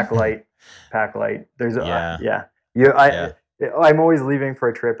 Mm-hmm. Pack light. There's Yeah. I'm always leaving for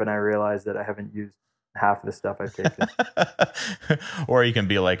a trip and I realize that I haven't used half of the stuff I've taken. Or you can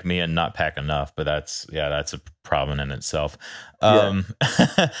be like me and not pack enough, but that's a problem in itself.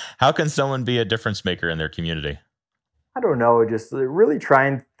 How can someone be a difference maker in their community? I don't know, just really try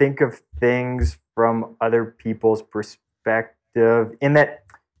and think of things from other people's perspective in that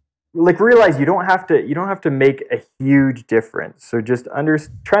like realize you don't have to make a huge difference. So just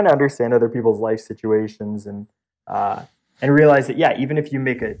trying to understand other people's life situations and realize that yeah, even if you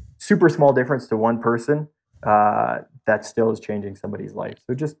make a super small difference to one person, that still is changing somebody's life.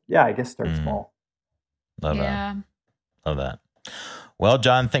 So just I guess start small. Love that. Well,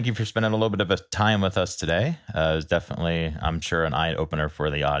 John, thank you for spending a little bit of time with us today. It was definitely, I'm sure, an eye-opener for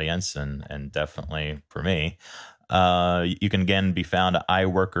the audience and definitely for me. You can, again, be found at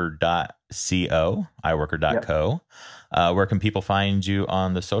iWorker.co. Where can people find you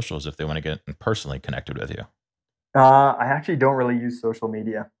on the socials if they want to get personally connected with you? I actually don't really use social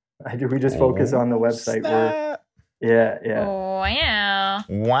media. We just focus on the website. Oh, yeah.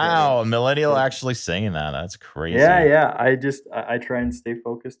 Wow, a millennial actually saying that. That's crazy. Yeah. I try and stay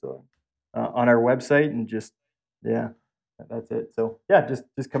focused on our website and just that's it. So yeah,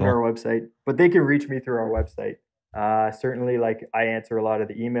 just come to our website. But they can reach me through our website. Certainly, like I answer a lot of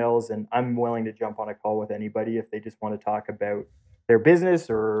the emails, and I'm willing to jump on a call with anybody if they just want to talk about their business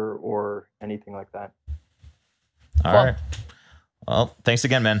or anything like that. All right. Well, thanks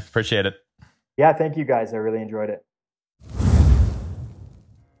again, man. Appreciate it. Yeah, thank you guys. I really enjoyed it.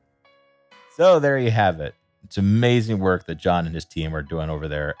 So there you have it. It's amazing work that John and his team are doing over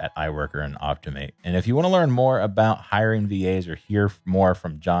there at iWorker and Optimate. And if you want to learn more about hiring VAs or hear more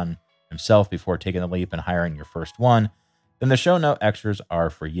from John himself before taking the leap and hiring your first one, then the show note extras are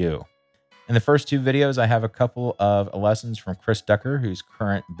for you. In the first two videos, I have a couple of lessons from Chris Ducker, whose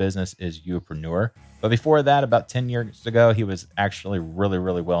current business is Upreneur. But before that, about 10 years ago, he was actually really,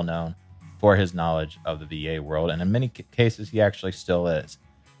 really well known for his knowledge of the VA world. And in many cases, he actually still is.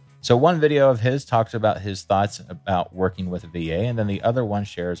 So one video of his talks about his thoughts about working with a VA, and then the other one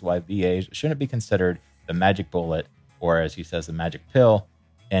shares why VAs shouldn't be considered the magic bullet, or as he says, the magic pill,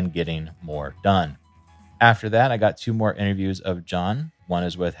 in getting more done. After that, I got two more interviews of John. One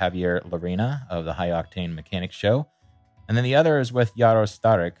is with Javier Larena of the High Octane Mechanics Show, and then the other is with Yaro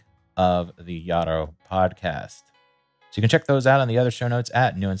Starik of the Yaro Podcast. So you can check those out on the other show notes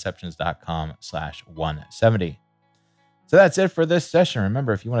at newinceptions.com/170. So that's it for this session.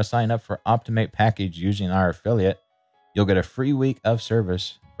 Remember, if you want to sign up for Optimate package using our affiliate, you'll get a free week of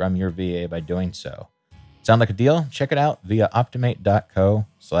service from your VA by doing so. Sound like a deal? Check it out via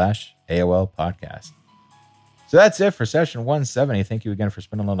optimate.co/AoL podcast. So that's it for session 170. Thank you again for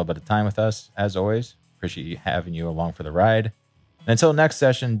spending a little bit of time with us. As always, appreciate having you along for the ride. And until next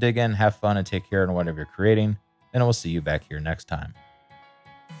session, dig in, have fun, and take care of whatever you're creating. And we'll see you back here next time.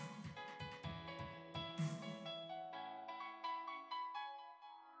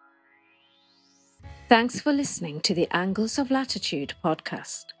 Thanks for listening to the Angles of Latitude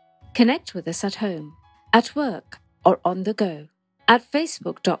podcast. Connect with us at home, at work, or on the go at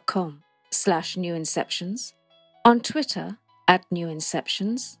facebook.com/newinceptions, on Twitter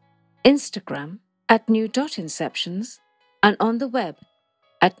 @newinceptions, Instagram @new.inceptions, and on the web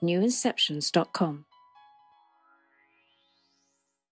at newinceptions.com.